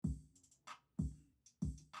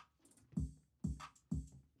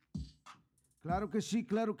Claro que sí,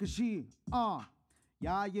 claro que sí.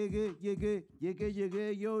 Ya llegué,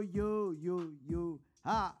 yo.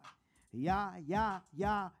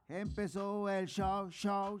 Ya, empezó el show.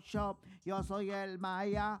 Yo soy el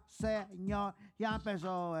Maya, señor. Ya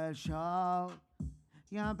empezó el show.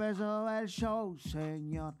 Ya empezó el show,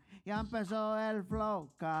 señor. Ya empezó el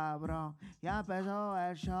flow, cabrón. Ya empezó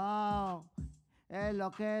el show. Es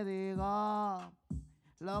lo que digo.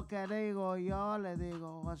 Lo que digo yo le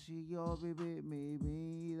digo, así yo viví mi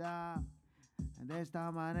vida. De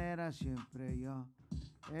esta manera siempre yo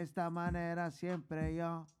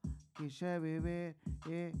quise vivir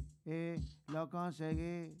y lo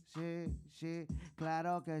conseguí, sí,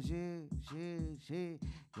 claro que sí.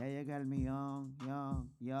 Ya llega el millón,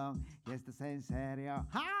 y esto es en serio.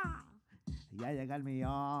 ¡Ja! Ya llega el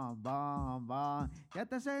millón, bom, ya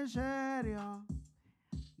esto es en serio.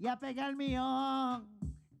 Ya pegué el millón.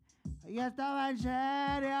 Ya estaba en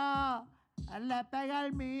serio. Le pega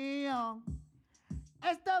el millón.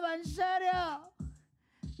 Estaba en serio.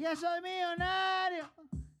 Ya soy millonario.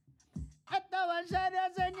 Estaba en serio,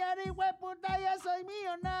 señor hijueputa. Ya soy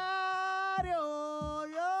millonario.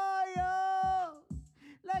 Yo.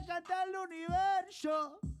 Le canté al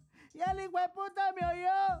universo. Y el hijueputa me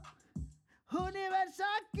oyó. Universo,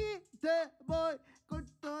 aquí te voy con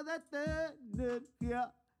toda esta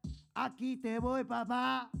energía. Aquí te voy,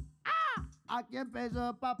 papá. Aquí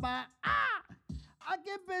empezó, papá. Aquí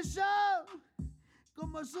empezó.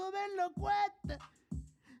 Como suben los cohetes,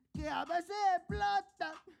 que a veces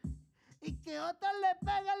explotan y que otros le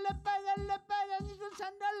pegan y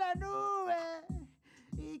cruzando la nube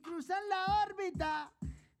y cruzan la órbita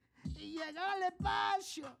y llegan al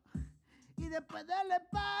espacio y después del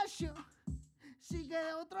espacio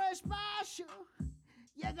sigue otro espacio,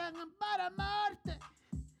 llegan para Marte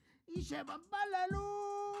y se van para la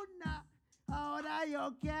luna. Ahora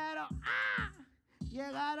yo quiero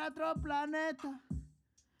llegar a otro planeta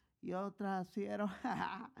y otra cielo.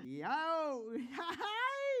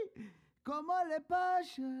 ¿Cómo le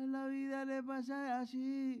pasa? La vida le pasa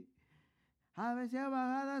así. A veces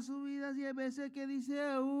bajadas, subidas y a veces que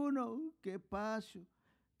dice uno, ¿qué pasó?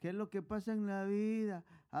 ¿Qué es lo que pasa en la vida?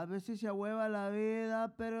 A veces se ahueva la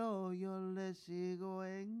vida, pero yo le sigo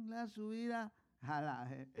en la subida.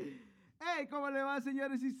 ¡Hey! ¿Cómo le va,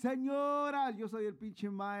 señores y señoras? Yo soy el pinche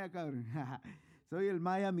Maya, cabrón. Soy el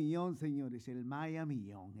Maya Millón, señores. El Maya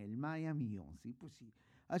Millón. Sí, pues sí.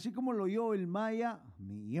 Así como lo yo, el Maya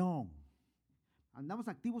Millón. Andamos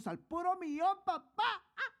activos al puro millón, papá.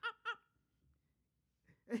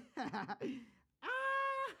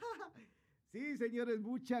 Sí, señores,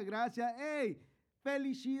 muchas gracias. ¡Ey!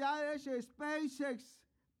 ¡Felicidades, SpaceX!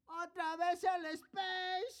 ¡Otra vez el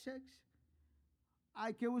SpaceX!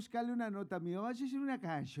 Hay que buscarle una nota, amigo. Vamos a hacer una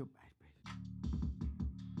canción.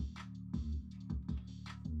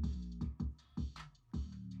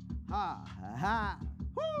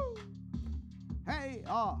 Hey,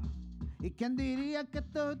 ¿Y quién diría que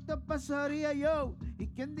todo esto pasaría yo? ¿Y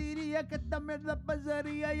quién diría que esta mierda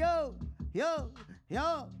pasaría yo?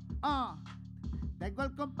 Tengo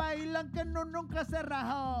el compa Ilan que nunca se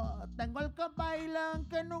rajó. Tengo el compa Ilan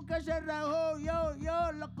que nunca se rajó.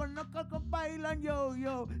 Yo, lo conozco al compa Ilan,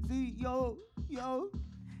 sí, yo.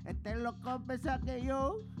 Este loco pensaba que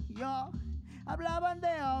yo. Hablaban de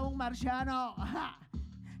un marciano.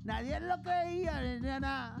 Nadie lo creía,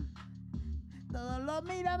 nena. Todos lo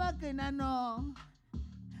miraban que enano.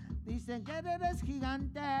 Dicen que eres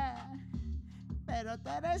gigante, pero tú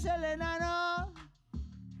eres el enano.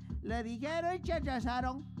 Le dijeron y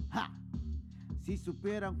rechazaron. Si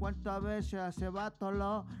supieran cuántas veces a ese vato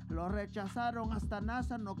lo rechazaron, hasta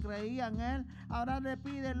NASA no creía en él. Ahora le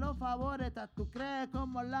piden los favores. ¿Tú crees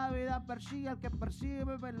como la vida persigue al que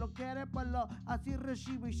percibe? Pues lo quiere, pues así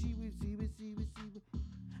recibe.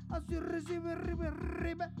 Así recibe,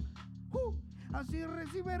 así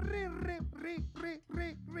recibe,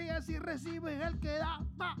 así recibe el que da,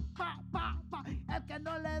 el que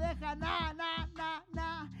no le deja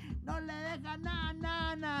no le deja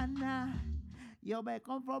nada. Yo me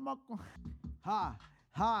conformo con,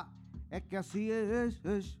 es que así es.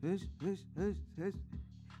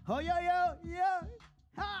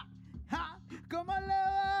 ¿Cómo le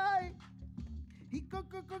va? ¿Y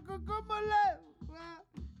cómo le va?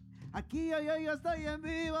 Aquí yo estoy en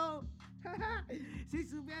vivo. Si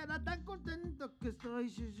supiera tan contento que estoy,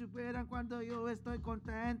 si supieran cuando yo estoy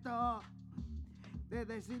contento de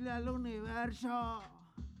decirle al universo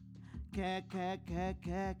que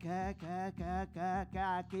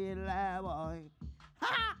aquí le voy.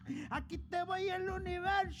 Aquí te voy el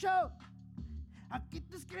universo. Aquí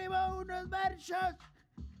te escribo unos versos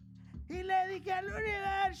y le dije al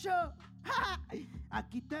universo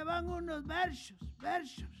Aquí te van unos versos.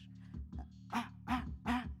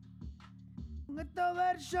 Con estos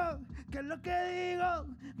versos, que es lo que digo,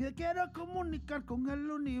 que quiero comunicar con el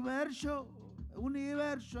universo.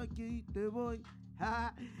 Universo, aquí te voy.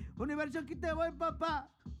 Universo, aquí te voy, papá.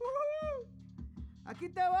 Aquí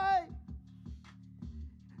te voy.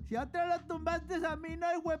 Si otro lo tumbaste a mí, no,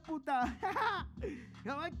 hijueputa.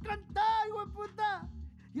 Yo voy con todo, hijueputa.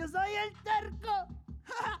 Yo soy el terco.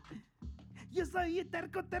 Yo soy el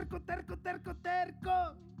terco.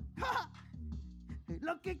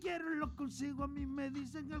 Lo que quiero lo consigo, a mí me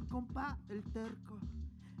dicen el compa, el terco.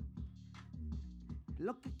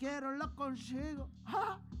 Lo que quiero lo consigo,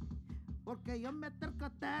 porque yo me terco.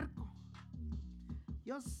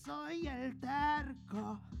 Yo soy el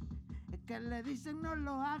terco. El que le dicen no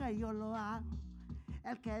lo haga, yo lo hago.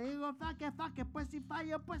 El que digo faque, pues si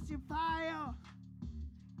fallo.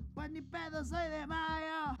 Pues ni pedo, soy de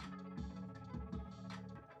Mayo.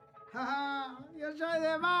 Yo soy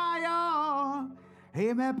de Mayo.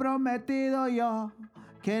 Y me he prometido yo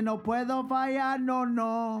que no puedo fallar,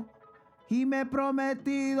 no. Y me he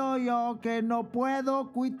prometido yo que no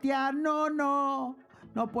puedo cuitear, no.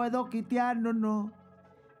 No puedo quitear, no.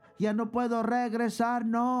 Ya no puedo regresar,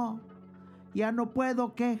 no. Ya no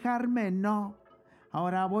puedo quejarme, no.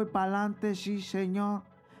 Ahora voy pa'lante, sí, señor.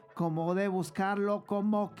 Como de buscarlo,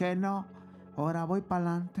 como que no. Ahora voy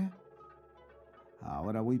pa'lante.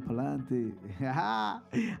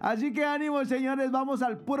 Así que ánimo, señores, vamos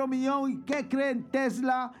al puro millón. ¿Y qué creen?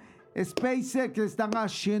 Tesla, SpaceX están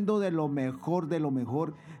haciendo de lo mejor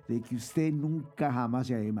de que usted nunca jamás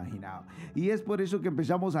se haya imaginado. Y es por eso que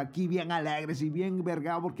empezamos aquí bien alegres y bien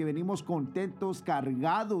vergados, porque venimos contentos,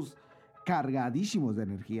 cargadísimos de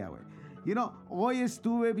energía, güey. Hoy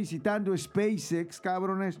estuve visitando SpaceX,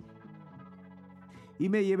 cabrones, y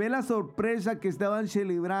me llevé la sorpresa que estaban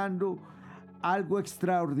celebrando algo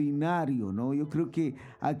extraordinario, ¿no? Yo creo que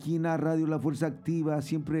aquí en la radio La Fuerza Activa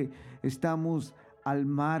siempre estamos al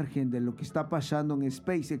margen de lo que está pasando en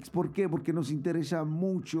SpaceX. ¿Por qué? Porque nos interesa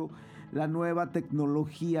mucho la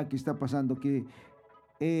tecnología que está pasando, que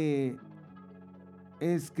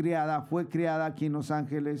fue creada aquí en Los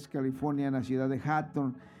Ángeles, California, en la ciudad de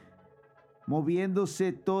Hatton,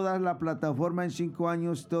 moviéndose toda la plataforma en 5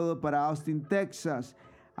 años, todo para Austin, Texas.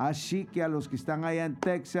 Así que a los que están allá en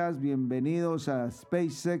Texas, bienvenidos a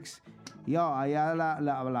SpaceX. Allá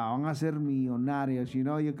la van a hacer millonarios,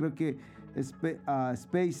 Yo creo que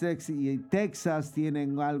SpaceX y Texas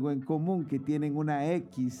tienen algo en común, que tienen una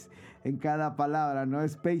X en cada palabra, ¿no?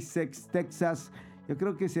 SpaceX, Texas. Yo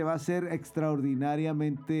creo que se va a hacer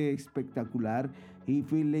extraordinariamente espectacular. Y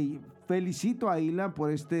felicito a Elon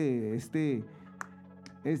por este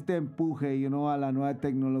empuje, a la nueva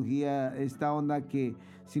tecnología, esta onda que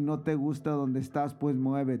si no te gusta donde estás, pues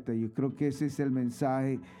muévete. Yo creo que ese es el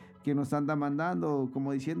mensaje que nos anda mandando,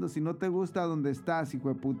 como diciendo, si no te gusta donde estás, hijo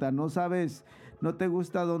de puta, no sabes, no te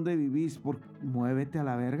gusta donde vivís, muévete a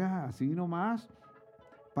la verga, así nomás.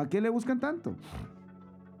 ¿Para qué le buscan tanto?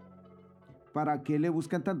 ¿Para qué le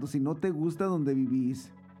buscan tanto? Si no te gusta donde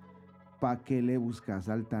vivís, ¿para qué le buscas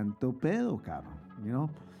al tanto pedo, cabrón?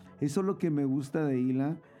 Eso es lo que me gusta de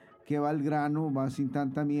Elon, que va al grano, va sin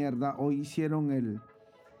tanta mierda. Hoy hicieron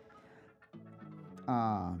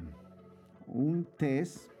un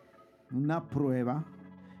test, una prueba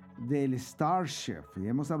del Starship. Y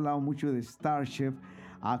hemos hablado mucho de Starship.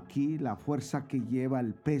 Aquí la fuerza que lleva,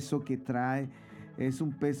 el peso que trae, es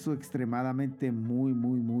un peso extremadamente muy,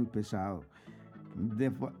 muy, muy pesado.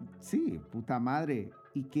 Sí, puta madre.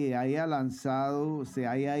 Y que haya lanzado, se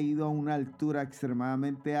haya ido a una altura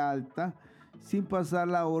extremadamente alta, sin pasar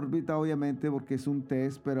la órbita, obviamente, porque es un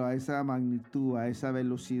test, pero a esa magnitud, a esa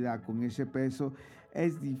velocidad, con ese peso,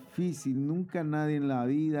 es difícil. Nunca nadie en la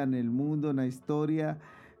vida, en el mundo, en la historia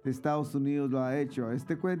de Estados Unidos lo ha hecho.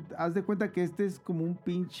 Haz de cuenta que este es como un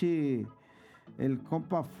pinche... el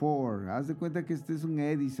compa Ford, haz de cuenta que este es un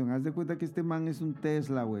Edison, haz de cuenta que este man es un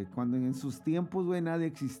Tesla, güey. Cuando en sus tiempos, güey, nadie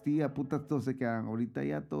existía, putas, todos se quedan. Ahorita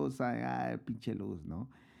ya todos saben, pinche luz, ¿no?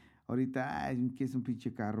 Ahorita, que es un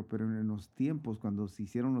pinche carro, pero en los tiempos, cuando se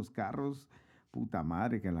hicieron los carros, puta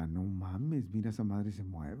madre, no mames, mira, esa madre se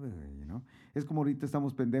mueve, güey, ¿no? Es como ahorita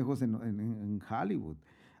estamos pendejos en Hollywood,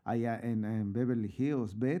 allá en Beverly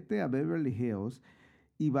Hills. Vete a Beverly Hills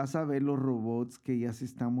y vas a ver los robots que ya se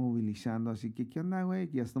están movilizando. Así que, ¿qué onda, güey?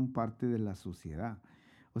 Ya son parte de la sociedad.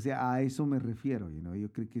 O sea, a eso me refiero,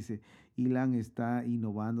 Yo creo que Elon está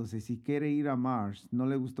innovándose. Si quiere ir a Mars, no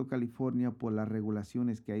le gustó California por las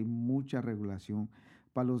regulaciones, que hay mucha regulación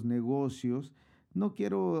para los negocios. No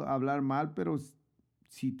quiero hablar mal, pero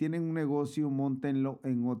si tienen un negocio, móntenlo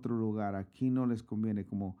en otro lugar. Aquí no les conviene,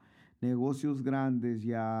 como negocios grandes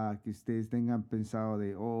ya que ustedes tengan pensado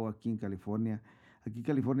de, oh, aquí en California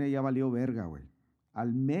ya valió verga, güey.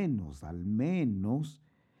 Al menos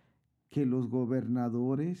que los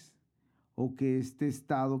gobernadores o que este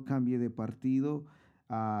estado cambie de partido,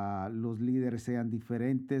 los líderes sean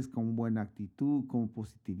diferentes, con buena actitud, con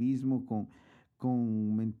positivismo,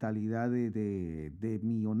 con mentalidad de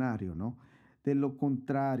millonario, ¿no? De lo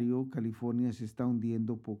contrario, California se está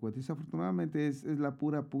hundiendo poco. Desafortunadamente es la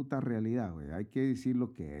pura puta realidad, güey. Hay que decir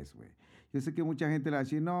lo que es, güey. Yo sé que mucha gente le va a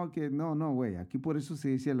decir, no, que no, güey. Aquí por eso se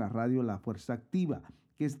dice en la radio la fuerza activa,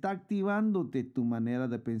 que está activándote tu manera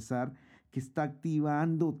de pensar, que está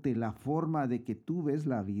activándote la forma de que tú ves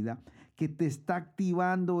la vida, que te está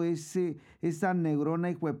activando esa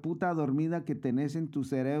neurona hijueputa dormida que tenés en tu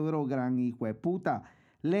cerebro, gran hijueputa.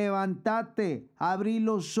 Levántate, abrí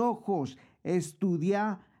los ojos,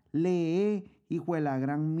 estudia, lee, hijo de la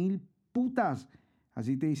gran mil putas.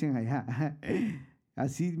 Así te dicen allá.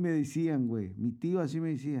 Así me decían, güey. Mi tío así me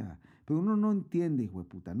decía. Pero uno no entiende, hijo de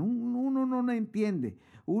puta. No, uno no entiende.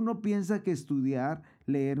 Uno piensa que estudiar,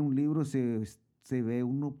 leer un libro se ve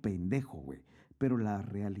uno pendejo, güey. Pero la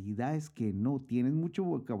realidad es que no. Tienes mucho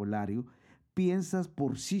vocabulario. Piensas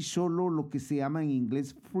por sí solo lo que se llama en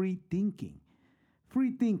inglés free thinking.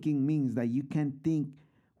 Free thinking means that you can think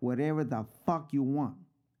whatever the fuck you want.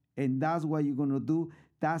 And that's what you're going to do.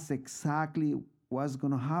 That's exactly what's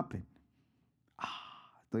going to happen.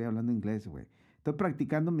 Estoy hablando inglés, güey. Estoy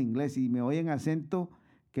practicando mi inglés y me oyen acento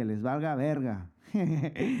que les valga verga.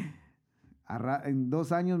 En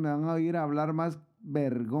 2 años me van a oír hablar más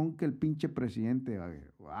vergón que el pinche presidente, güey.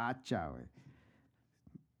 Guacha, güey.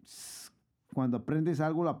 Cuando aprendes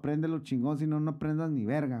algo, lo aprendes lo chingón, si no, no aprendas ni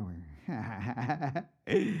verga, güey.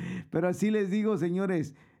 Pero así les digo,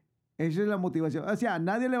 señores, esa es la motivación. O sea,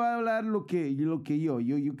 nadie le va a hablar lo que yo.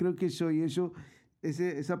 Yo creo que soy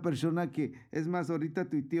esa persona que, es más, ahorita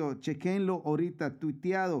tuiteo, chequenlo ahorita,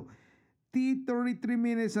 tuiteado. T33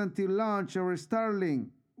 minutes until launch of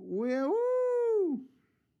Starlink. ¡Woo!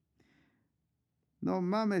 No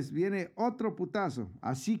mames, viene otro putazo.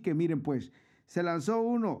 Así que miren pues, se lanzó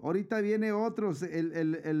uno, ahorita viene otro,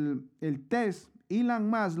 el test. Elon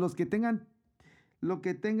Musk, los que tengan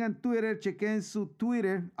Twitter, chequen su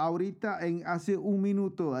Twitter ahorita hace 1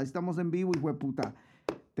 minuto. Estamos en vivo, hijo de puta.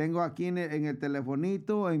 Tengo aquí en el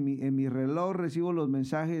telefonito, en mi reloj, recibo los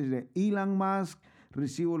mensajes de Elon Musk,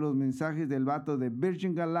 recibo los mensajes del vato de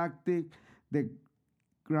Virgin Galactic, de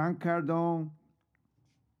Grant Cardone,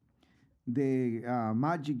 de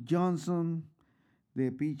Magic Johnson,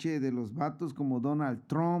 de los vatos como Donald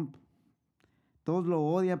Trump. Todos lo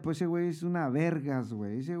odian, pues ese güey es una vergas,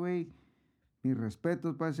 güey. Ese güey, mis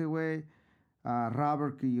respetos para ese güey.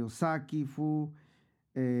 Robert Kiyosaki,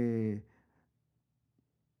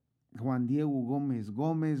 Juan Diego Gómez,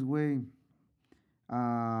 güey.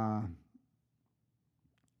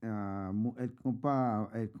 El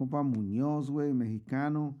compa Muñoz, güey,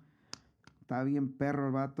 mexicano. Está bien perro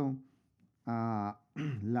el vato.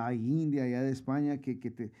 La India, allá de España,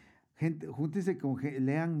 gente, júntense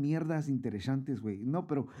lean mierdas interesantes, güey. No,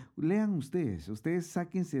 pero lean ustedes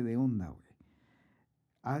sáquense de onda, güey.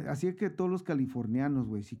 Así es que todos los californianos,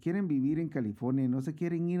 güey, si quieren vivir en California y no se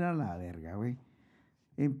quieren ir a la verga, güey,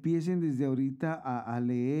 empiecen desde ahorita a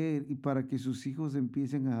leer y para que sus hijos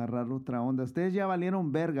empiecen a agarrar otra onda. Ustedes ya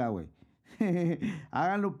valieron verga, güey.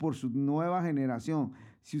 Háganlo por su nueva generación.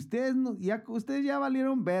 Si ustedes ustedes ya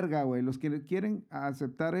valieron verga, güey. Los que quieren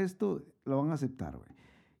aceptar esto, lo van a aceptar, güey.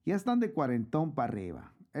 Ya están de 40 para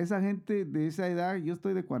arriba. Esa gente de esa edad, yo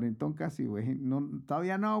estoy de 40 casi, güey. No,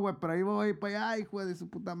 todavía no, güey, pero ahí voy para allá, hijo de su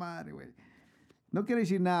puta madre, güey. No quiero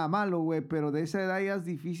decir nada malo, güey, pero de esa edad ya es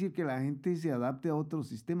difícil que la gente se adapte a otro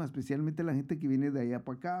sistema, especialmente la gente que viene de allá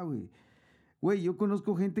para acá, güey. Güey, yo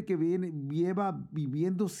conozco gente que lleva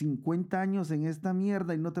viviendo 50 años en esta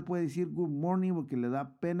mierda y no te puede decir good morning porque le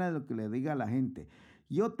da pena lo que le diga a la gente.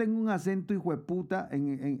 Yo tengo un acento hijo de puta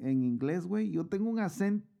en inglés, güey. Yo tengo un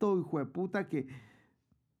acento hijo de puta que...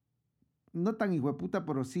 No tan hijo de puta,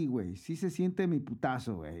 pero sí, güey. Sí se siente mi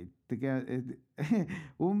putazo, güey.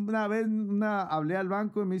 Una vez hablé al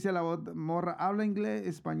banco y me dice la morra, ¿habla inglés,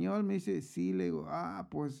 español? Me dice, sí. Le digo,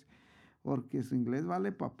 pues... porque su inglés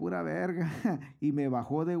vale pa' pura verga. Y me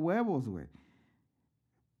bajó de huevos, güey.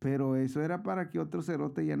 Pero eso era para que otro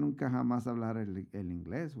cerote ya nunca jamás hablara el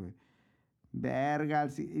inglés, güey. Verga,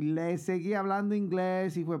 le seguí hablando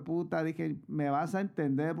inglés, hijo de puta. Dije, me vas a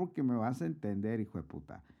entender porque me vas a entender, hijo de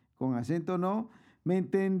puta. Con acento no, me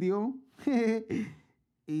entendió.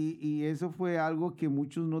 y eso fue algo que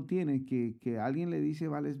muchos no tienen, que alguien le dice,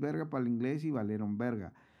 vales verga para el inglés y valieron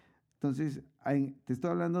verga. Entonces, te estoy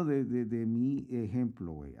hablando de mi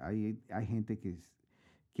ejemplo, güey. Hay gente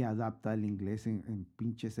que adapta el inglés en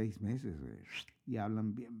pinche 6 meses, güey. Y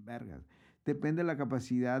hablan bien vergas. Depende de la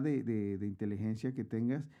capacidad de inteligencia que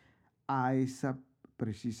tengas a esa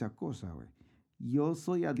precisa cosa, güey. Yo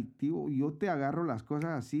soy adictivo, yo te agarro las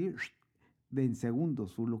cosas así de en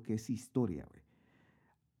segundos, o lo que es historia, güey.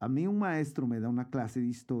 A mí un maestro me da una clase de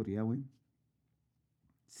historia, güey,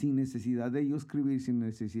 sin necesidad de yo escribir, sin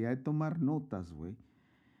necesidad de tomar notas, güey,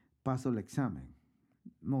 paso el examen.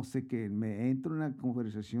 No sé qué, me entro en una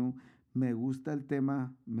conversación, me gusta el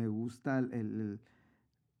tema, me gusta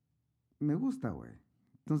me gusta, güey.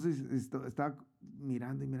 Entonces, estaba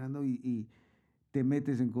mirando y mirando y te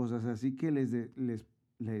metes en cosas. Así que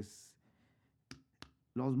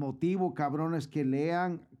los motivo, cabrones, que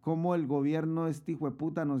lean cómo el gobierno este hijo de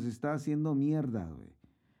puta nos está haciendo mierda, güey.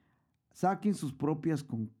 Saquen sus propias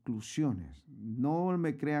conclusiones. No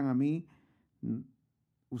me crean a mí.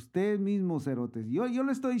 Ustedes mismos, cerotes. Yo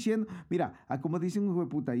le estoy diciendo, mira, como dicen un hijo de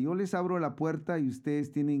puta, yo les abro la puerta y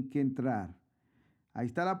ustedes tienen que entrar. Ahí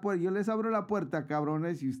está la puerta. Yo les abro la puerta,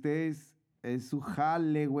 cabrones, y ustedes es su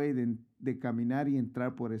jale, güey, de caminar y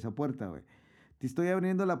entrar por esa puerta, güey. Te estoy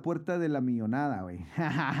abriendo la puerta de la millonada, güey.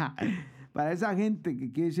 Para esa gente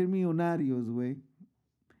que quiere ser millonarios, güey.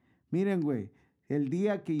 Miren, güey, el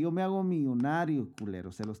día que yo me hago millonario,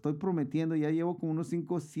 culero, se lo estoy prometiendo, ya llevo como unos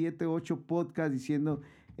 5, 7, 8 podcasts diciendo,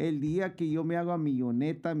 el día que yo me hago a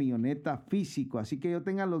milloneta físico, así que yo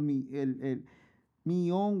tenga el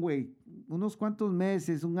millón, güey, unos cuantos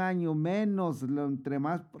meses, un año, menos, entre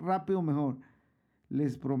más rápido mejor.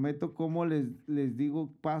 Les prometo cómo les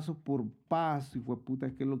digo paso por paso, hijo de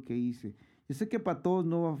puta, qué es lo que hice. Yo sé que para todos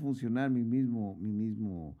no va a funcionar mi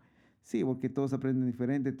mismo, sí, porque todos aprenden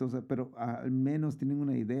diferente, pero al menos tienen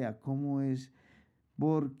una idea cómo es,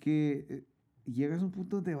 porque llegas a un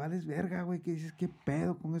punto donde vales verga, güey, que dices, ¿qué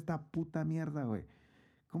pedo con esta puta mierda, güey?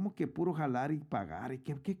 ¿Cómo que puro jalar y pagar? ¿Y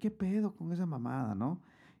qué pedo con esa mamada, no?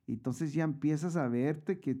 Y entonces ya empiezas a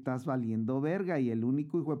verte que estás valiendo verga y el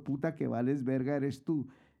único hijo de puta que vales verga eres tú.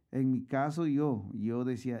 En mi caso yo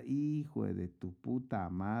decía, hijo de tu puta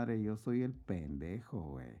madre, yo soy el pendejo,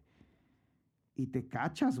 güey. Y te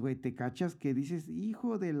cachas, güey, que dices,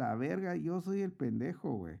 hijo de la verga, yo soy el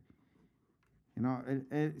pendejo, güey. No,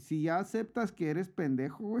 si ya aceptas que eres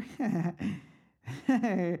pendejo, güey,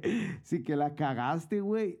 si que la cagaste,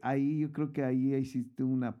 güey, ahí yo creo que ahí hiciste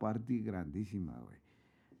una parte grandísima, güey.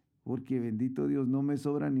 Porque bendito Dios, no me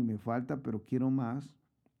sobra ni me falta, pero quiero más.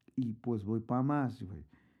 Y pues voy para más, güey.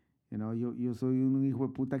 Yo soy un hijo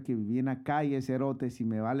de puta que viví en la calle, cerotes, y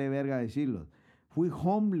me vale verga decirlo. Fui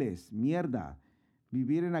homeless, mierda.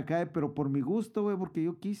 Vivir en la calle, pero por mi gusto, güey, porque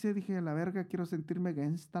yo quise, dije, la verga, quiero sentirme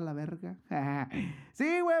gangsta, la verga.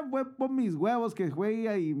 Sí, güey, fue por mis huevos que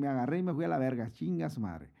fue y me agarré y me fui a la verga. Chinga su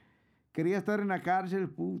madre. Quería estar en la cárcel,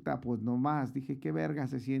 puta, pues nomás. Dije, qué verga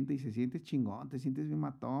se siente y se siente chingón, te sientes bien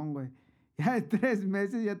matón, güey. Ya de 3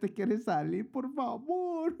 meses ya te quieres salir, por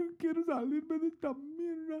favor. Quiero salirme de esta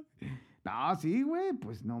mierda. No, sí, güey,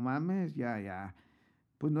 pues no mames, ya.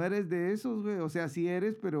 Pues no eres de esos, güey. O sea, sí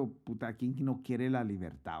eres, pero puta, ¿quién no quiere la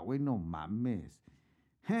libertad, güey? No mames.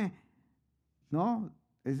 No,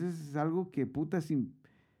 eso es algo que puta sin...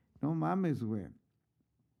 No mames, güey.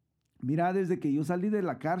 Mira, desde que yo salí de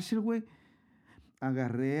la cárcel, güey,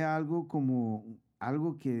 agarré algo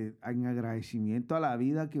que en agradecimiento a la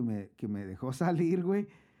vida que me dejó salir, güey,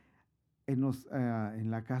 en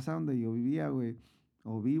la casa donde yo vivía, güey,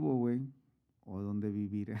 o vivo, güey, o donde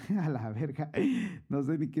vivir, a la verga, no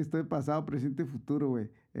sé ni qué estoy pasado, presente, futuro, güey.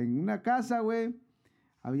 En una casa, güey,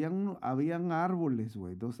 habían árboles,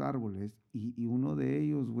 güey, 2 árboles, y uno de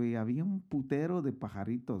ellos, güey, había un putero de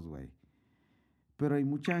pajaritos, güey. Pero hay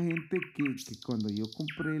mucha gente que cuando yo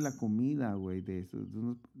compré la comida, güey,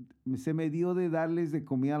 se me dio de darles de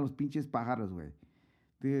comida a los pinches pájaros, güey.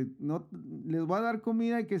 No, les voy a dar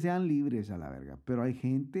comida y que sean libres a la verga. Pero hay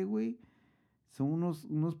gente, güey, son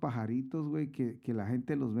unos pajaritos, güey, que la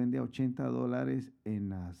gente los vende a $80 en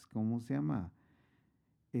las, ¿cómo se llama?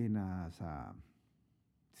 En las,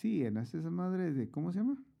 sí, en las esas madres de, ¿cómo se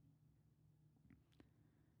llama?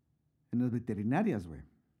 En las veterinarias, güey.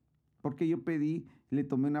 Porque yo le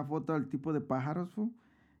tomé una foto al tipo de pájaros,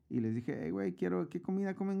 y les dije, hey, güey, ¿qué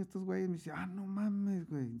comida comen estos güeyes? Me dice, no mames,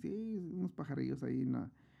 güey, sí, unos pajarillos ahí, no.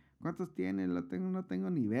 ¿Cuántos tienen? No tengo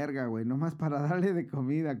ni verga, güey, nomás para darle de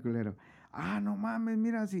comida, culero. No mames,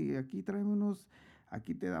 mira, si aquí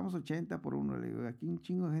aquí te damos 80 por uno. Le digo, aquí un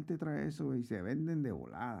chingo de gente trae eso, güey, y se venden de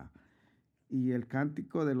volada. Y el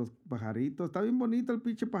cántico de los pajaritos, está bien bonito el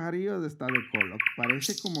pinche pajarillo, está de color,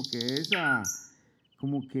 parece como que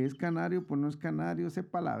como que es canario, pues no es canario,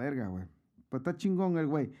 sepa la verga, güey. Pues está chingón el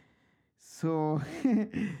güey. So,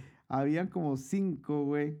 habían como 5,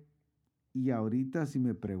 güey. Y ahorita, si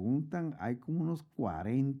me preguntan, hay como unos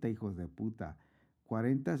 40 hijos de puta.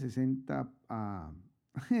 40, 60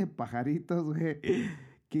 pajaritos, güey.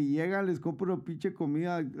 Que llegan, les compro una pinche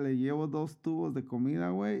comida, le llevo 2 tubos de comida,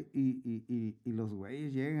 güey. Y los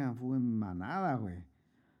güeyes llegan, fue en manada, güey.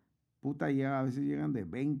 Puta, a veces llegan de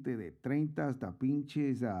 20, de 30, hasta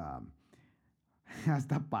pinches,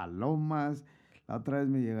 hasta palomas. La otra vez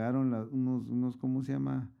me llegaron unos, ¿cómo se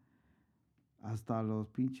llama? Hasta los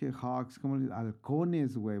pinches hawks, como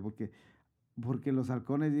halcones, güey, porque los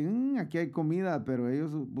halcones dicen, aquí hay comida, pero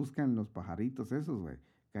ellos buscan los pajaritos esos, güey.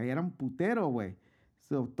 Que ahí eran putero, güey.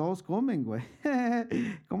 So, todos comen, güey.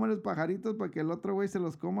 Comen los pajaritos para que el otro güey se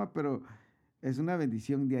los coma, pero es una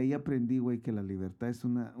bendición. De ahí aprendí, güey, que la libertad es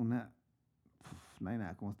no hay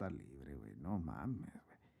nada como estar libre, güey. No mames,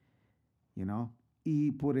 güey. You know?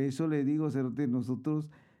 Y por eso le digo, Cerote, nosotros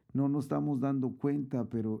no nos estamos dando cuenta,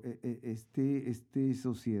 pero este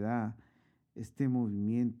sociedad, este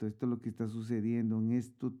movimiento, esto es lo que está sucediendo en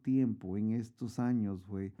este tiempo, en estos años,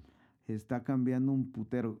 güey, está cambiando un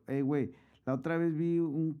putero. Güey, la otra vez vi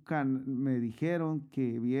me dijeron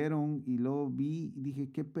que vieron y luego vi y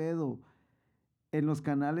dije, ¿qué pedo? En los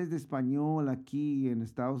canales de español aquí en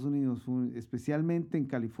Estados Unidos, especialmente en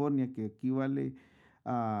California, que aquí vale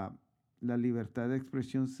la libertad de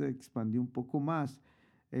expresión se expandió un poco más.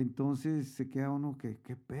 Entonces se queda uno que,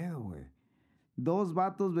 ¿qué pedo, güey? 2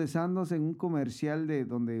 vatos besándose en un comercial de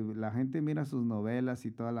donde la gente mira sus novelas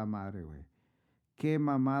y toda la madre, güey. ¿Qué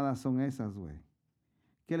mamadas son esas, güey?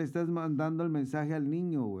 ¿Qué le estás mandando el mensaje al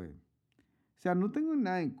niño, güey? O sea, no tengo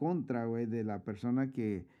nada en contra, güey, de la persona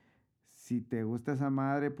que si te gusta esa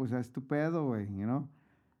madre, pues es tu pedo, güey, you know?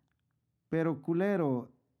 Pero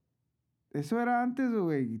culero, eso era antes,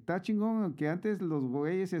 güey. Está chingón que antes los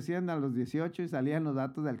güeyes se hacían a los 18 y salían los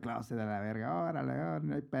datos del closet de la verga. Órale,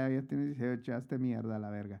 no hay pedo, ya tienes 18, hazte mierda la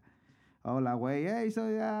verga. Hola, güey,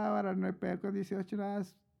 soy ya, ahora no hay pedo con 18, nada,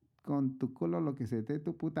 con tu culo lo que se te dé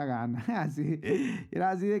tu puta gana. Así,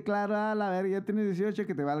 era así de claro, la verga, ya tienes 18,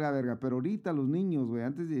 que te valga verga. Pero ahorita los niños, güey,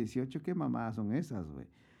 antes de 18, ¿qué mamadas son esas, güey?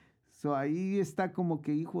 So, ahí está como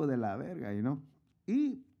que hijo de la verga, ¿no?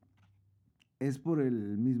 Y es por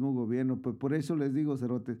el mismo gobierno. Pues por eso les digo,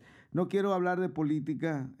 cerotes, no quiero hablar de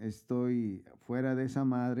política, estoy fuera de esa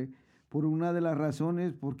madre, por una de las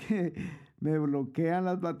razones, porque me bloquean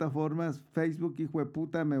las plataformas. Facebook, hijo de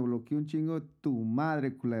puta, me bloqueó un chingo, tu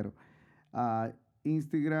madre, culero.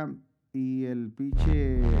 Instagram y el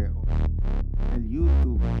pinche, el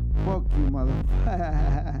YouTube. Fuck you,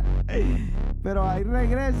 motherfucker. Pero hay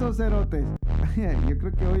regreso, cerotes. Yo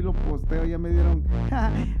creo que hoy lo posteo, ya me dieron.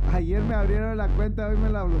 Ayer me abrieron la cuenta, hoy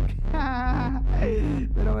me la bloqueé.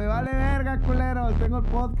 Pero me vale verga, culeros. Tengo el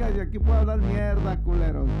podcast y aquí puedo hablar mierda,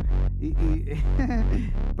 culeros. Y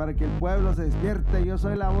para que el pueblo se despierte, yo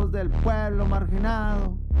soy la voz del pueblo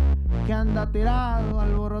marginado, que anda tirado,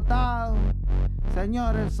 alborotado.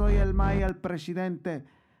 Señores, soy el Maya, el presidente.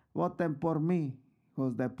 Voten por mí,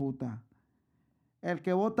 hijos de puta. El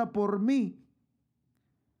que vota por mí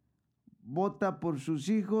vota por sus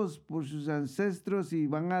hijos, por sus ancestros y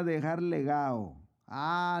van a dejar legado.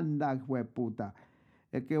 Anda, jueputa.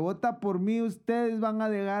 El que vota por mí, ustedes van a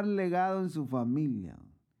dejar legado en su familia.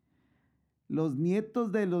 Los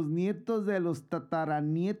nietos de los nietos de los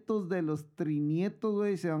tataranietos de los trinietos,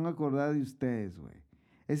 güey, se van a acordar de ustedes, güey.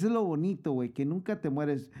 Eso es lo bonito, güey, que nunca te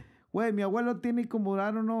mueres. Güey, mi abuelo tiene como,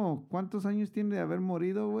 no, ¿cuántos años tiene de haber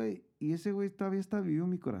morido, güey? Y ese güey todavía está vivo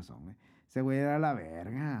en mi corazón, güey. Ese güey era la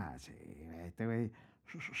verga, sí, este güey.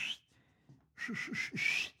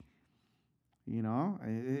 You know,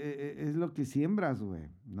 es lo que siembras, güey.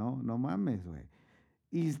 No mames, güey.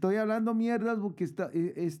 Y estoy hablando mierdas porque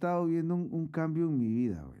he estado viendo un cambio en mi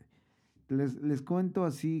vida, güey. Les cuento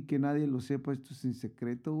así que nadie lo sepa, esto es en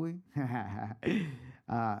secreto, güey.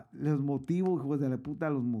 Los motivos, hijos de la puta,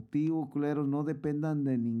 los motivos, culeros, no dependan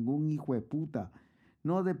de ningún hijo de puta.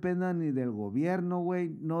 No dependan ni del gobierno, güey.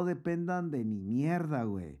 No dependan de ni mierda,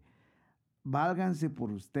 güey. Válganse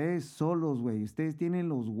por ustedes solos, güey. Ustedes tienen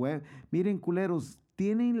los huevos. Miren, culeros,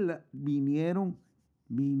 vinieron,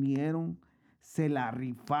 se la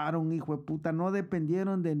rifaron, hijo de puta. No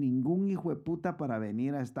dependieron de ningún hijo de puta para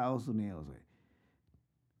venir a Estados Unidos, güey.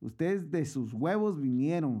 Ustedes de sus huevos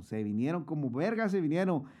se vinieron como vergas, se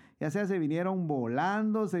vinieron. Ya sea se vinieron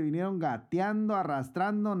volando, se vinieron gateando,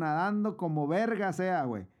 arrastrando, nadando, como verga sea,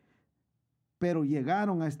 güey. Pero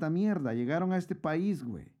llegaron a esta mierda, llegaron a este país,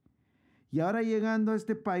 güey. Y ahora llegando a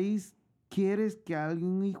este país, quieres que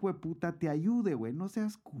algún hijo de puta te ayude, güey. No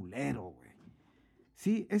seas culero, güey.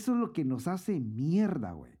 Sí, eso es lo que nos hace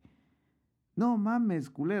mierda, güey. No mames,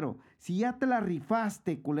 culero. Si ya te la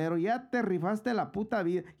rifaste, culero, ya te rifaste la puta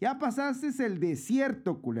vida, ya pasaste el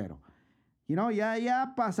desierto, culero.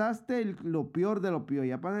 Ya pasaste lo peor de lo peor.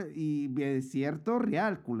 Y desierto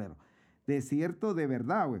real, culero. Desierto de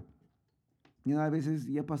verdad, güey. A veces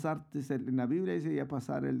ya pasaste, en la Biblia dice ya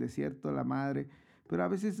pasar el desierto de la madre, pero a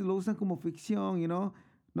veces lo usan como ficción,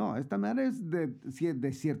 No, esta madre si es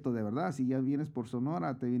desierto de verdad. Si ya vienes por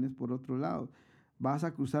Sonora, te vienes por otro lado. Vas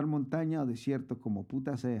a cruzar montaña o desierto como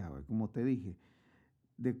puta sea, güey, como te dije.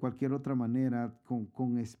 De cualquier otra manera,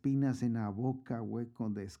 con espinas en la boca, güey,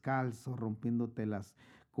 con descalzo, rompiéndotelas,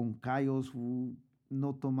 con callos,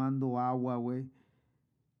 no tomando agua, güey.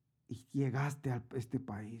 Y llegaste a este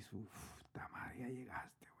país, puta madre, ya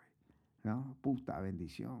llegaste, güey. ¿No? Puta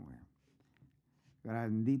bendición, güey.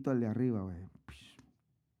 Grandito el de arriba, güey.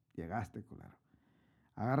 Llegaste, culero.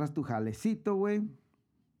 Agarras tu jalecito, güey.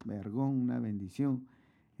 Vergón, una bendición.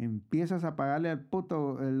 Empiezas a pagarle al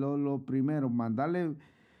puto lo primero, mandarle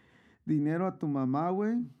dinero a tu mamá,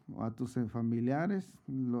 güey, o a tus familiares,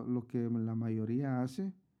 lo que la mayoría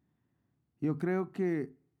hace. Yo creo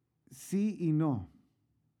que sí y no.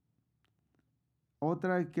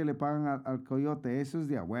 Otra es que le pagan al coyote, eso es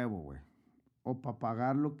de a huevo, güey. O para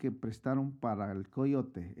pagar lo que prestaron para el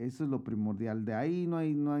coyote, eso es lo primordial. De ahí no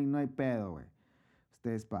hay pedo, güey.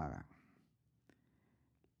 Ustedes pagan.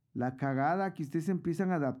 La cagada que ustedes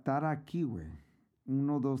empiezan a adaptar aquí, güey.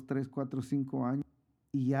 1, 2, 3, 4, 5 años.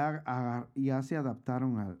 Y ya se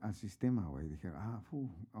adaptaron al sistema, güey. Dijeron,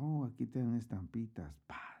 aquí te dan estampitas.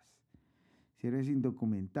 Paz. Si eres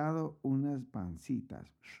indocumentado, unas pancitas.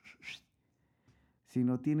 Si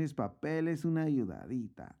no tienes papeles, una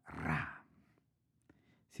ayudadita. Ra.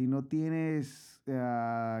 Si no tienes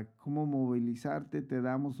cómo movilizarte, te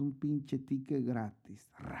damos un pinche ticket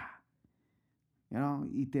gratis. Ra.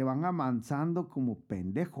 Y te van amansando como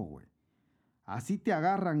pendejo, güey. Así te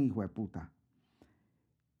agarran, hijo de puta.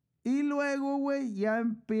 Y luego, güey, ya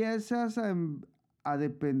empiezas a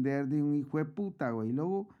depender de un hijo de puta, güey. Y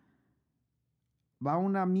luego va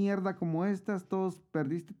una mierda como estas, todos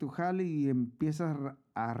perdiste tu jale y empiezas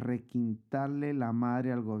a requintarle la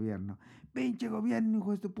madre al gobierno. Pinche gobierno,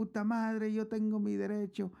 hijo de tu puta madre, yo tengo mi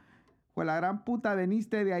derecho. Jue la gran puta,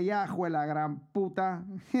 veniste de allá, jue la gran puta.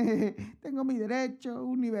 Tengo mi derecho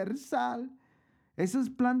universal. Eso es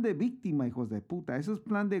plan de víctima, hijos de puta. Eso es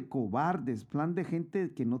plan de cobardes, plan de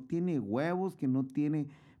gente que no tiene huevos, que no tiene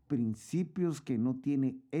principios, que no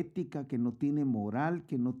tiene ética, que no tiene moral,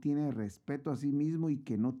 que no tiene respeto a sí mismo y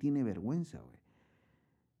que no tiene vergüenza, güey.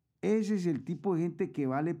 Ese es el tipo de gente que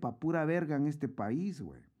vale pa' pura verga en este país,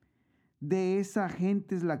 güey. De esa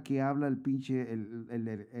gente es la que habla el pinche,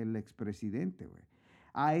 el expresidente, güey.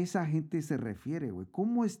 A esa gente se refiere, güey.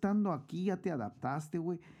 ¿Cómo estando aquí ya te adaptaste,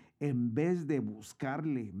 güey? En vez de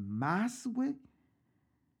buscarle más, güey,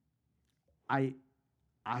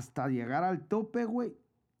 hasta llegar al tope, güey,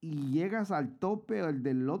 y llegas al tope, el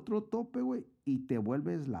del otro tope, güey, y te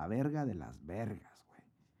vuelves la verga de las vergas, güey.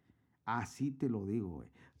 Así te lo digo, güey.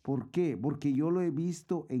 ¿Por qué? Porque yo lo he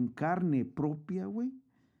visto en carne propia, güey.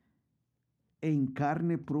 En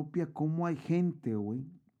carne propia, cómo hay gente, güey.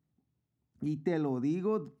 Y te lo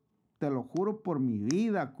digo, te lo juro por mi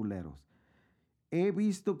vida, culeros. He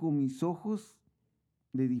visto con mis ojos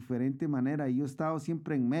de diferente manera. Y yo he estado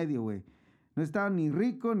siempre en medio, güey. No he estado ni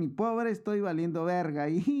rico ni pobre, estoy valiendo verga.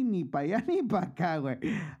 Y ni para allá ni para acá, güey.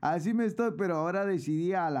 Así me estoy, pero ahora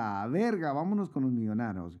decidí a la verga, vámonos con los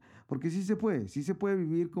millonarios. Porque sí se puede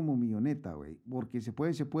vivir como milloneta, güey. Porque se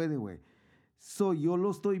puede, güey. Yo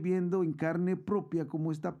lo estoy viendo en carne propia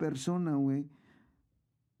como esta persona, güey.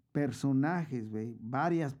 Personajes, güey.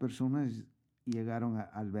 Varias personas llegaron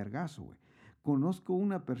al vergazo, güey. Conozco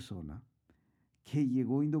una persona que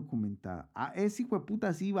llegó indocumentada. Ese hijo de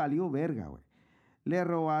puta sí valió verga, güey. Le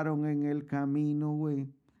robaron en el camino,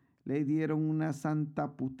 güey. Le dieron una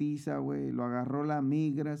santa putiza, güey. Lo agarró la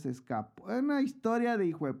migra, se escapó. Es una historia de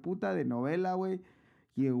hijo de puta de novela, güey.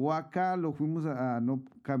 Llegó acá, no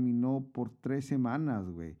caminó por 3 semanas,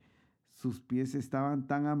 güey. Sus pies estaban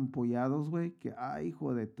tan ampollados, güey, que,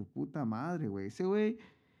 hijo de tu puta madre, güey. Ese güey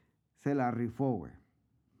se la rifó, güey.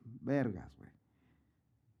 Vergas, güey.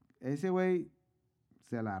 Ese güey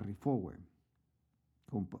se la rifó, güey.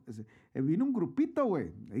 Vino un grupito,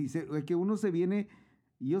 güey. Es que uno se viene.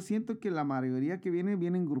 Yo siento que la mayoría que viene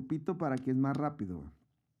en grupito para que es más rápido, güey.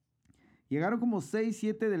 Llegaron como 6,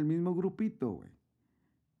 7 del mismo grupito, güey.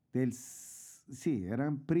 Sí,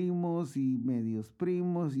 eran primos y medios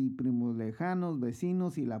primos y primos lejanos,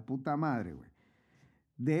 vecinos y la puta madre, güey.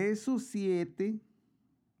 De esos 7,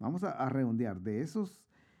 vamos a redondear, de esos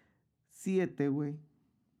 7, güey,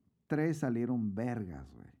 3 salieron vergas,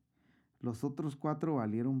 güey. Los otros 4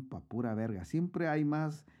 valieron pa' pura verga. Siempre hay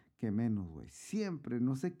más que menos, güey. Siempre,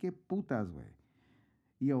 no sé qué putas, güey.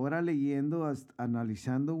 Y ahora leyendo,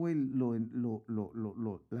 analizando, güey,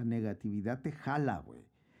 la negatividad te jala, güey.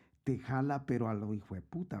 Te jala, pero a lo hijo de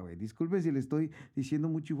puta, güey. Disculpe si le estoy diciendo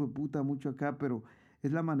mucho hijo de puta, mucho acá, pero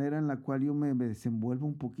es la manera en la cual yo me desenvuelvo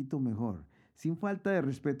un poquito mejor. Sin falta de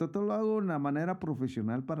respeto. Todo lo hago de una manera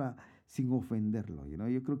profesional sin ofenderlo, you know?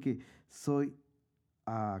 Yo creo que soy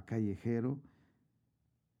callejero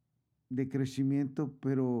de crecimiento,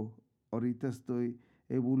 pero ahorita estoy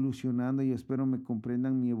evolucionando y espero me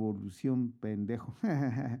comprendan mi evolución, pendejo.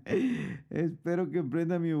 Espero que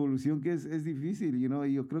comprendan mi evolución, que es difícil, you know?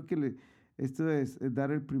 Y yo creo que esto es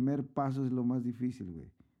dar el primer paso es lo más difícil,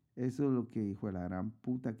 güey. Eso es lo que, hijo de la gran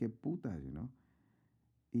puta, qué puta, you know?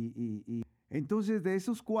 Y entonces de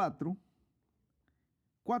esos 4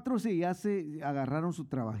 sí ya se agarraron su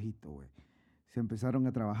trabajito, güey. Se empezaron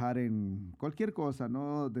a trabajar en cualquier cosa,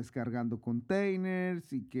 ¿no? Descargando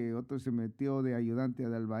containers y que otro se metió de ayudante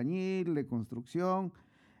de albañil, de construcción.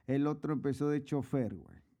 El otro empezó de chofer,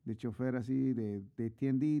 güey. De chofer así, de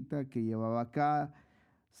tiendita que llevaba acá,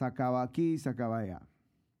 sacaba aquí, sacaba allá.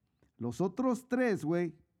 Los otros 3,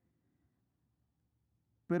 güey.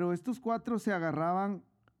 Pero estos 4 se agarraban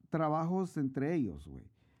trabajos entre ellos, güey.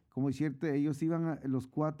 Como es cierto, los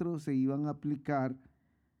 4 se iban a aplicar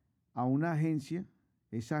a una agencia.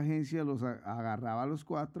 Esa agencia los agarraba a los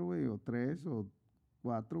 4, güey, o 3 o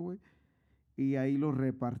 4, güey, y ahí los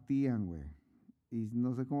repartían, güey. Y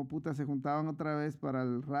no sé cómo puta se juntaban otra vez para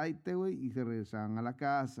el raite, güey, y se regresaban a la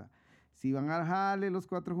casa. Si iban al jale los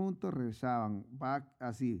 4 juntos, regresaban. Va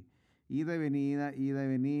así, ida y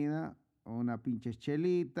venida, una pinches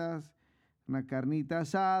chelitas, una carnita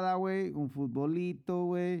asada, güey, un futbolito,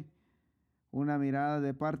 güey, una mirada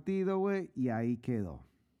de partido, güey, y ahí quedó.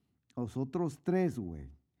 Los otros 3, güey.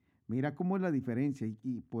 Mira cómo es la diferencia.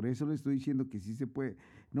 Y por eso le estoy diciendo que sí se puede.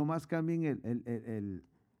 Nomás cambien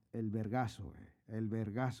el vergazo, güey. El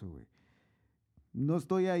vergazo, güey. No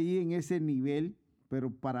estoy ahí en ese nivel, pero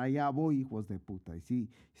para allá voy, hijos de puta. Y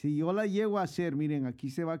si yo la llego a hacer, miren, aquí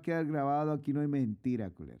se va a quedar grabado, aquí no hay mentira,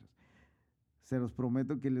 culeros. Se los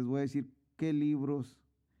prometo que les voy a decir qué libros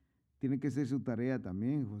tienen que ser su tarea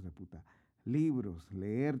también, hijos de puta. Libros,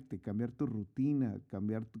 leerte, cambiar tu rutina,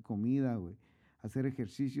 cambiar tu comida, güey. Hacer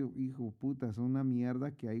ejercicio, hijo de puta, son una mierda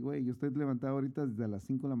que hay, güey. Yo estoy levantado ahorita desde las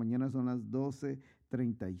 5 de la mañana, son las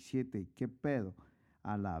 12:37. ¿Qué pedo?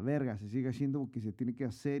 A la verga, se sigue haciendo lo que se tiene que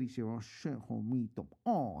hacer y se va a jomito,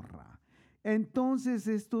 honra. Entonces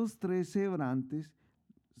estos 3 sobrantes,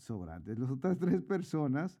 las otras 3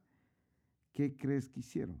 personas, ¿qué crees que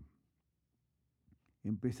hicieron?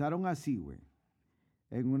 Empezaron así, güey.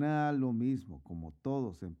 Lo mismo, como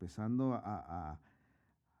todos, empezando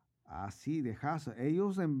así, de jaza.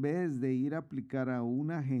 Ellos en vez de ir a aplicar a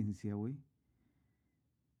una agencia, güey,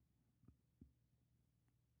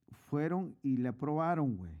 fueron y le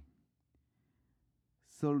aprobaron, güey.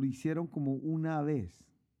 Solo hicieron como una vez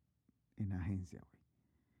en agencia, güey.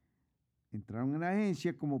 Entraron en la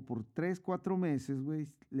agencia como por 3, 4 meses, güey.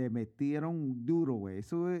 Le metieron duro, güey.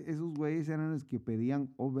 Esos güeyes eran los que pedían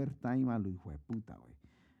overtime a lo hijo de puta, güey.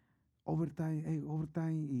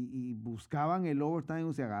 Overtime, y buscaban el overtime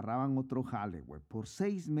o se agarraban otro jale, güey, por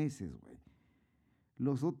 6 meses, güey.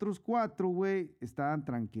 Los otros 4, güey, estaban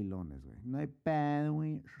tranquilones, güey. No hay pedo,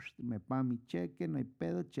 güey, me pagan mi cheque, no hay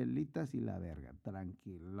pedo, chelitas y la verga,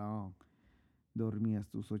 tranquilón. Dormías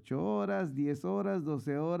tus 8 horas, 10 horas,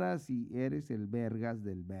 12 horas y eres el vergas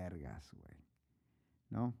del vergas, güey,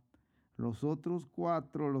 ¿no? Los otros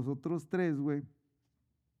 3, güey,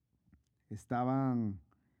 estaban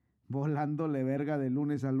volándole verga de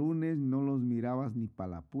lunes a lunes, no los mirabas ni pa'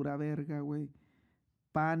 la pura verga, güey.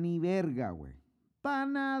 Pa' ni verga, güey. Pa'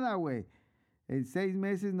 nada, güey. En 6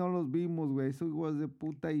 meses no los vimos, güey. Esos hijos de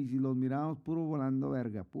puta, y si los mirábamos, puro volando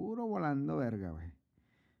verga, güey.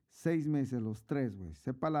 6 meses, los 3, güey.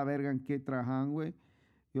 Sepa la verga en qué trabajan, güey.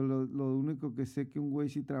 Yo lo único que sé que un güey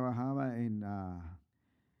sí trabajaba en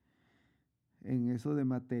eso de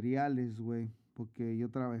materiales, güey. Porque yo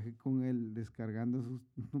trabajé con él descargando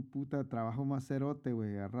su puta trabajo macerote,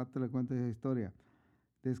 güey. Al rato le cuento esa historia.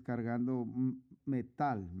 Descargando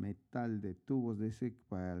metal de tubos de ese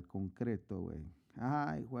para el concreto, güey.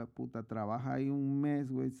 Ay, hijo de puta, trabaja ahí un mes,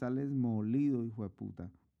 güey. Sales molido, hijo de puta.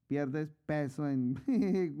 Pierdes peso en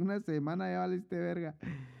una semana, ya valiste verga.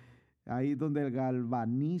 Ahí donde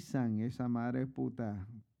galvanizan esa madre puta.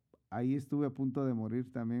 Ahí estuve a punto de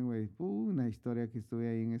morir también, güey. Una historia que estuve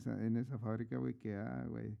ahí en esa fábrica, güey,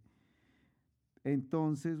 güey.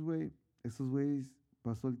 Entonces, güey, esos güeyes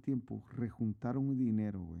pasó el tiempo, rejuntaron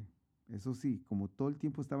dinero, güey. Eso sí, como todo el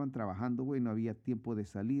tiempo estaban trabajando, güey, no había tiempo de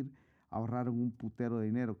salir, ahorraron un putero de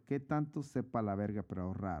dinero. ¿Qué tanto? Sepa la verga, pero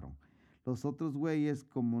ahorraron. Los otros güeyes,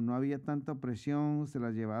 como no había tanta presión, se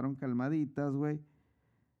las llevaron calmaditas, güey.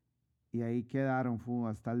 Y ahí quedaron,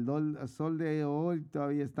 hasta el sol de hoy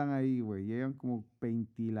todavía están ahí, güey. Llevan como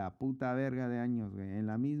 20 la puta verga de años, güey, en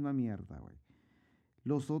la misma mierda, güey.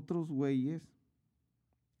 Los otros güeyes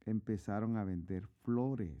empezaron a vender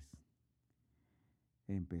flores.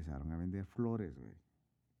 Empezaron a vender flores, güey.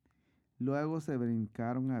 Luego se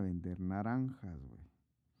brincaron a vender naranjas, güey.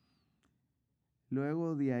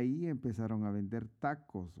 Luego de ahí empezaron a vender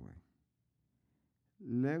tacos, güey.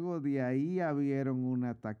 Luego de ahí abrieron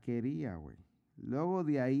una taquería, güey. Luego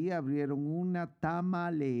de ahí abrieron una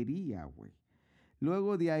tamalería, güey.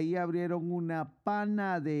 Luego de ahí abrieron una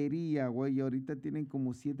panadería, güey. Y ahorita tienen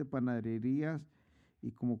como 7 panaderías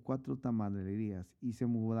y como 4 tamalerías. Y se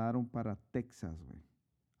mudaron para Texas, güey.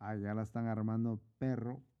 Allá la están armando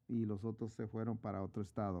perro y los otros se fueron para otro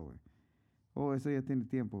estado, güey. Oh, eso ya tiene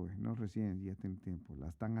tiempo, güey. No recién, ya tiene tiempo. La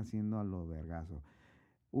están haciendo a lo vergazo.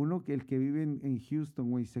 El que vive en Houston,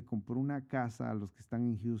 güey, se compró una casa. A los que están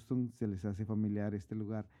en Houston se les hace familiar este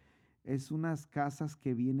lugar. Es unas casas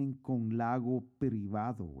que vienen con lago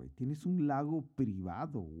privado, güey. Tienes un lago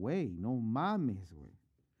privado, güey. No mames, güey.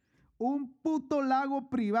 Un puto lago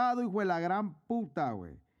privado, hijo de la gran puta,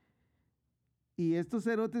 güey. Y estos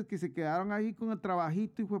cerotes que se quedaron ahí con el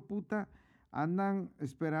trabajito, hijo de puta, andan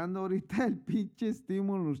esperando ahorita el pinche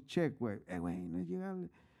stimulus check, güey. Güey, no llega.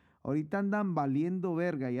 Ahorita andan valiendo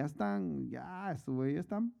verga. Ya están, güey, ya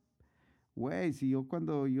están. Güey, si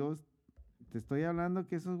cuando yo te estoy hablando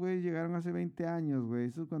que esos güeyes llegaron hace 20 años, güey.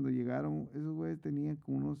 Esos cuando llegaron, esos güeyes tenían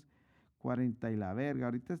como unos 40 y la verga.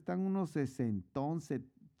 Ahorita están unos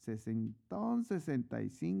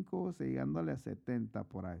 65, llegándole a 70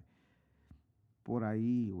 por ahí. Por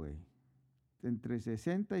ahí, güey. Entre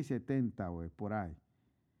 60 y 70, güey, por ahí.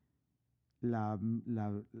 La,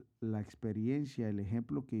 la experiencia, el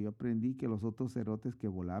ejemplo que yo aprendí que los otros cerotes que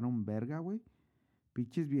volaron verga, güey.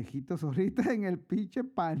 Pinches viejitos ahorita en el pinche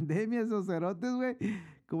pandemia, esos cerotes, güey.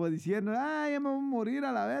 Como diciendo, ya me voy a morir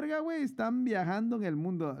a la verga, güey. Están viajando en el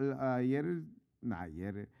mundo.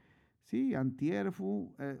 Sí, antier fue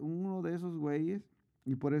uno de esos güeyes.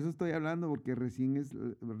 Y por eso estoy hablando, porque recién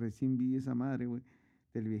vi esa madre, güey,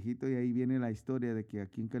 del viejito. Y ahí viene la historia de que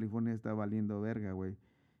aquí en California está valiendo verga, güey.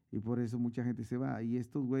 Y por eso mucha gente se va. Y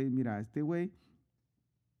estos güeyes, mira, este güey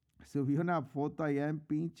subió una foto allá en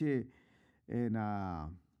pinche en,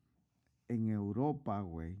 en Europa,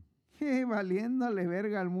 güey. Valiéndole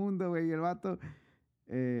verga al mundo, güey. Y el vato,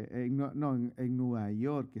 en Nueva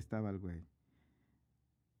York estaba el güey.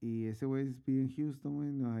 Y ese güey vive en Houston, güey,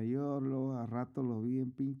 en Nueva York. Luego a rato lo vi en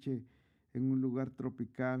pinche, en un lugar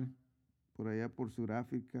tropical, por allá por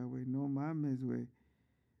Sudáfrica, güey. No mames, güey.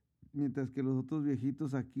 Mientras que los otros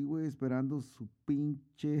viejitos aquí, güey, esperando su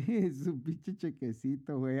pinche, su pinche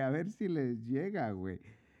chequecito, güey. A ver si les llega, güey.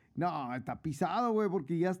 No, está pisado, güey,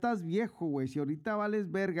 porque ya estás viejo, güey. Si ahorita vales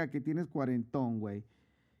verga que tienes cuarentón, güey.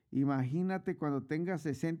 Imagínate cuando tengas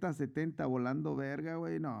 60, 70 volando verga,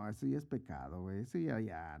 güey. No, eso ya es pecado, güey. Eso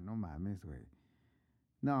ya, no mames, güey.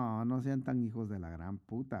 No, no sean tan hijos de la gran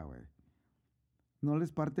puta, güey. ¿No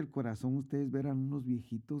les parte el corazón ustedes ver a unos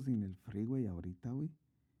viejitos en el freeway ahorita, güey?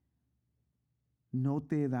 No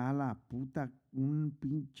te da la puta un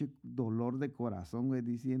pinche dolor de corazón, güey,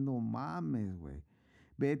 diciendo mames, güey.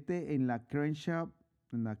 Vete en la Crenshaw,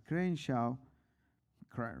 en la Crenshaw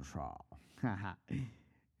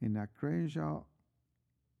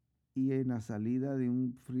y en la salida de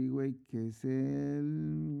un freeway que es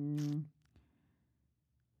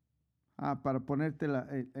para ponerte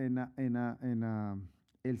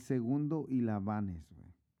el segundo y la Vanes,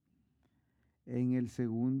 güey. En el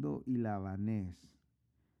segundo y la Vanés,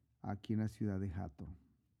 aquí en la ciudad de Hato.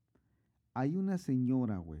 Hay una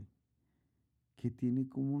señora, güey, que tiene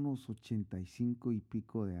como unos 85 y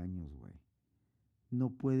pico de años, güey. No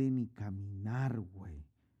puede ni caminar, güey.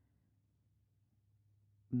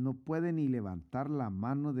 No puede ni levantar la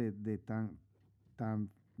mano de tan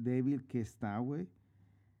débil que está, güey.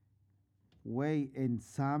 Güey, en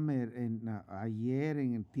summer, ayer,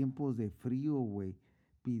 en tiempos de frío, güey,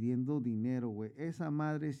 pidiendo dinero, güey. Esa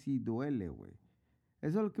madre sí duele, güey.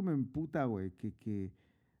 Eso es lo que me emputa, güey,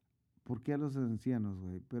 ¿por qué a los ancianos,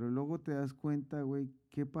 güey? Pero luego te das cuenta, güey,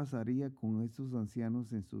 qué pasaría con estos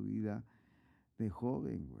ancianos en su vida de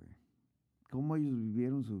joven, güey. Cómo ellos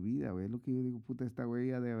vivieron su vida, güey. Es lo que yo digo, puta, esta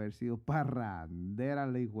güey ha de haber sido parrandera,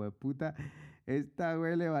 la hijo de puta. Esta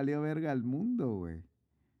güey le valió verga al mundo, güey.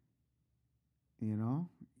 You know?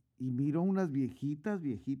 y miro unas viejitas,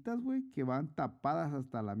 güey, que van tapadas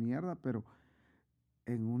hasta la mierda, pero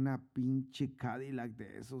en una pinche Cadillac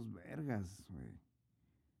de esos vergas, güey.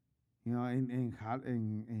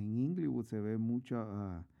 En Inglewood se ve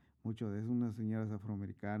mucho de eso, unas señoras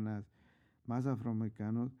afroamericanas, más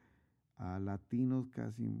afroamericanos, a latinos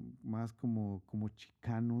casi más como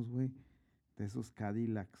chicanos, güey, de esos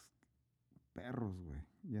Cadillacs perros, güey,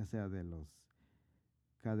 ya sea de los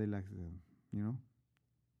Cadillacs, you know,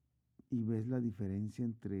 y ves la diferencia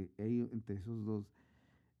entre ellos, entre esos dos,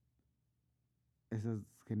 esas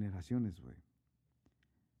generaciones, güey.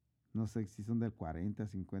 No sé si son del 40,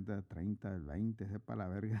 50, 30, del 20, sepa la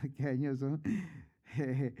verga qué años son.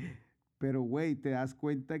 Pero, güey, te das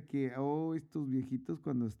cuenta que, estos viejitos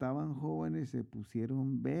cuando estaban jóvenes se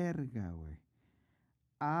pusieron verga, güey.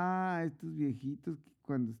 Estos viejitos que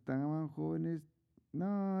cuando estaban jóvenes,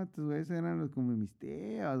 no, estos güeyes eran los como mis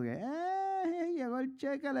tíos, güey. Llegó el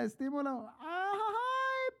cheque, el estímulo.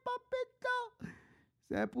 ¡Ay, papito!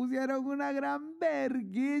 Se pusieron una gran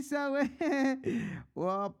verguiza, güey.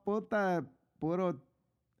 Puta, puro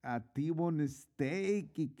a T-bone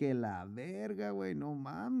steak y que la verga, güey. No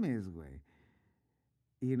mames, güey.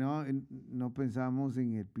 Y no pensamos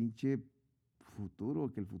en el pinche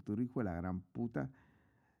futuro, que el futuro, hijo de la gran puta,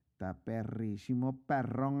 está perrísimo,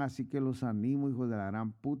 perrón. Así que los animo, hijos de la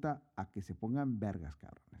gran puta, a que se pongan vergas,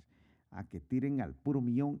 cabrones. A que tiren al puro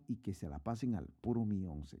millón y que se la pasen al puro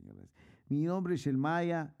millón, señores. Mi nombre es el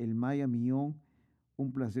Maya Millón.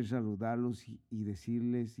 Un placer saludarlos y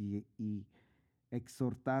decirles y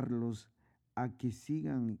exhortarlos a que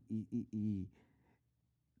sigan y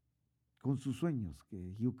con sus sueños,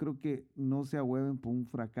 que yo creo que no se ahueven por un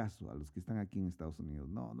fracaso a los que están aquí en Estados Unidos.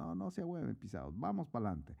 No se ahueven, pisados. Vamos para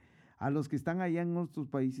adelante. A los que están allá en otros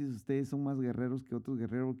países, ustedes son más guerreros que otros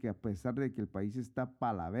guerreros, que a pesar de que el país está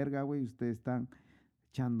pa' la verga, güey, ustedes están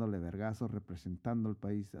echándole vergazos, representando al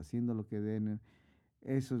país, haciendo lo que den.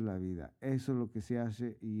 Eso es la vida, eso es lo que se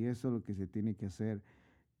hace y eso es lo que se tiene que hacer.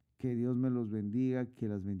 Que Dios me los bendiga, que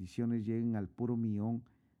las bendiciones lleguen al puro millón.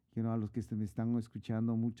 A los que me están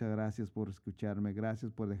escuchando, muchas gracias por escucharme,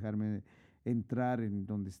 gracias por dejarme entrar en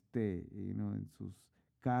donde esté, en sus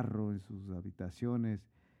carros, en sus habitaciones.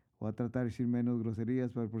 Voy a tratar de decir menos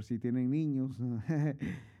groserías por si tienen niños.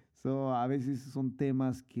 A veces son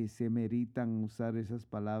temas que se meritan usar esas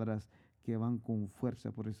palabras que van con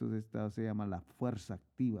fuerza, por eso esta se llama la fuerza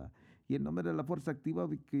activa. Y el nombre de la fuerza activa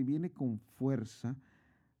que viene con fuerza,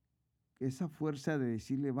 esa fuerza de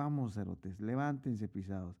decirle, vamos, cerotes, levántense,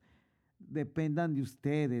 pisados. Dependan de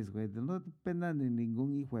ustedes, güey. No dependan de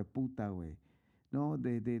ningún hijo de puta, güey. No,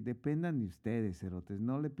 dependan de ustedes, cerotes.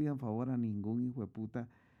 No le pidan favor a ningún hijo de puta,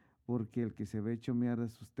 porque el que se ve hecho mierda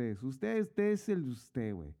es ustedes. Usted es el de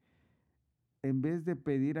usted, güey. En vez de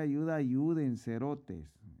pedir ayuda, ayuden,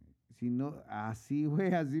 cerotes. Si no, así,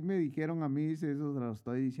 güey, así me dijeron a mí, eso se lo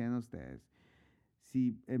estoy diciendo a ustedes.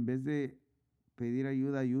 Si en vez de pedir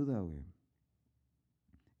ayuda, ayuda, güey.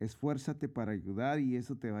 Esfuérzate para ayudar y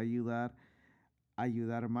eso te va a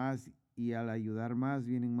ayudar más, y al ayudar más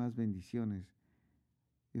vienen más bendiciones.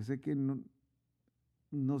 Yo sé que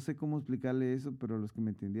no sé cómo explicarle eso, pero los que me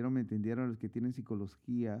entendieron, los que tienen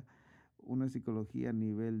psicología, una psicología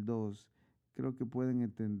nivel 2, creo que pueden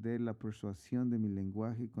entender la persuasión de mi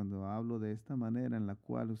lenguaje cuando hablo de esta manera en la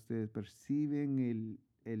cual ustedes perciben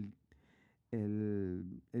el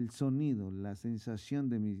sonido, la sensación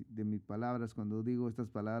de mis palabras cuando digo estas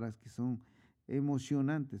palabras que son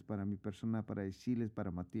emocionantes para mi persona, para decirles,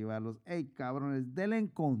 para motivarlos. Hey, cabrones, denle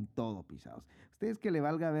con todo, pisados. Ustedes que le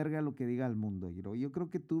valga verga lo que diga el mundo. Yo creo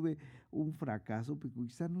que tuve un fracaso, pero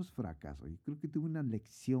quizás no es fracaso. Yo creo que tuve una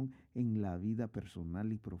lección en la vida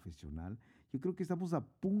personal y profesional. Yo creo que estamos a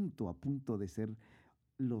punto de ser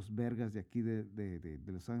los vergas de aquí de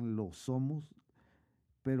Los Ángeles. Lo somos,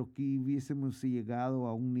 pero que hubiésemos llegado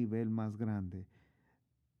a un nivel más grande.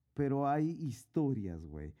 Pero hay historias,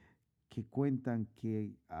 güey, que cuentan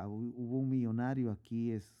que hubo un millonario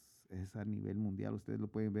aquí, es a nivel mundial, ustedes lo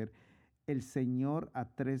pueden ver, El Señor a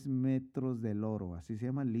 3 metros del oro, así se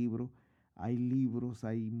llama el libro. Hay libros,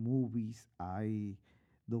 hay movies, hay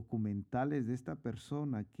documentales de esta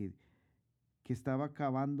persona que estaba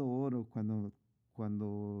cavando oro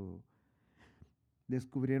cuando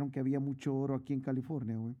descubrieron que había mucho oro aquí en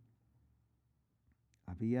California, güey.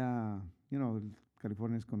 Había,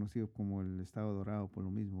 California es conocido como el estado dorado por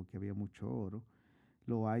lo mismo, que había mucho oro.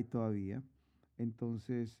 Lo hay todavía.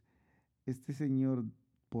 Entonces, este señor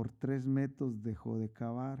por 3 metros dejó de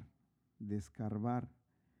cavar, de escarbar.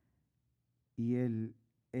 Y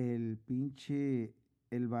el pinche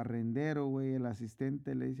el barrendero, güey, el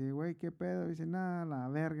asistente le dice, güey, ¿qué pedo? Dice, nada, la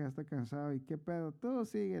verga, está cansado. ¿Y qué pedo? Tú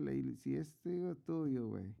síguele. Y si es tuyo,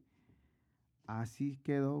 güey. Así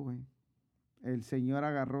quedó, güey. El señor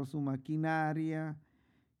agarró su maquinaria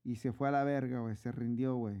y se fue a la verga, güey. Se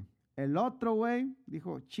rindió, güey. El otro, güey,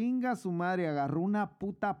 dijo, chinga su madre. Agarró una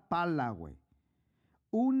puta pala, güey.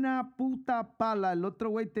 Una puta pala. El otro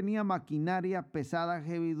güey tenía maquinaria pesada,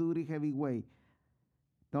 heavy duty, heavyweight.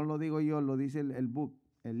 No lo digo yo, lo dice el book,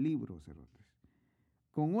 el libro, cerotes.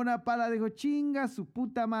 Con una pala dijo, chinga su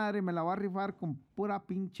puta madre, me la voy a rifar con pura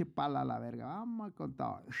pinche pala a la verga. Vamos a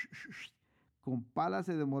contar. Con pala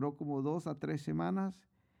se demoró como 2 a 3 semanas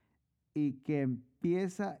y que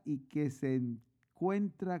empieza y que se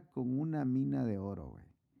encuentra con una mina de oro, güey.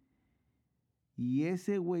 Y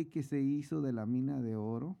ese güey que se hizo de la mina de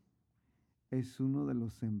oro es uno de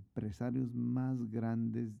los empresarios más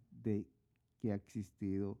grandes que ha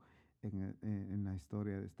existido en la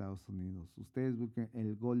historia de Estados Unidos. Ustedes busquen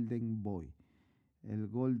el Golden Boy, el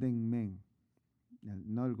Golden Man,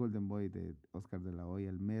 no el Golden Boy de Oscar de la Hoya,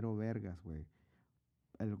 el mero vergas, güey.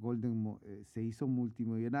 El se hizo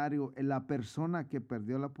multimillonario. La persona que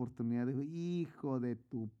perdió la oportunidad dijo, hijo de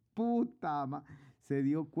tu puta madre. Se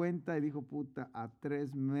dio cuenta y dijo, puta, a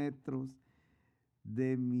 3 metros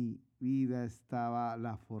de mi vida estaba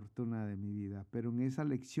la fortuna de mi vida. Pero en esa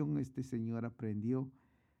lección este señor aprendió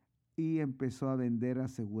y empezó a vender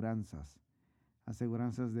aseguranzas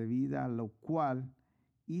de vida, lo cual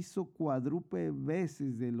hizo cuádruple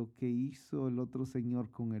veces de lo que hizo el otro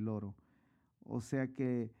señor con el oro. O sea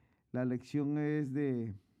que la lección es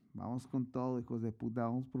de, vamos con todo, hijos de puta,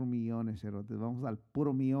 vamos por millones, cerotes, vamos al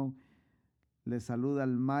puro millón. Les saluda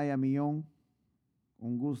el Maya Millón,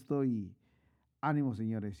 un gusto y ánimo,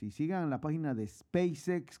 señores. Y sigan la página de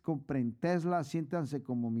SpaceX, compren Tesla, siéntanse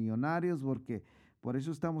como millonarios, porque por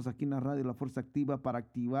eso estamos aquí en la radio La Fuerza Activa, para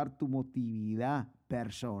activar tu motividad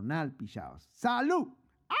personal, pichados. ¡Salud!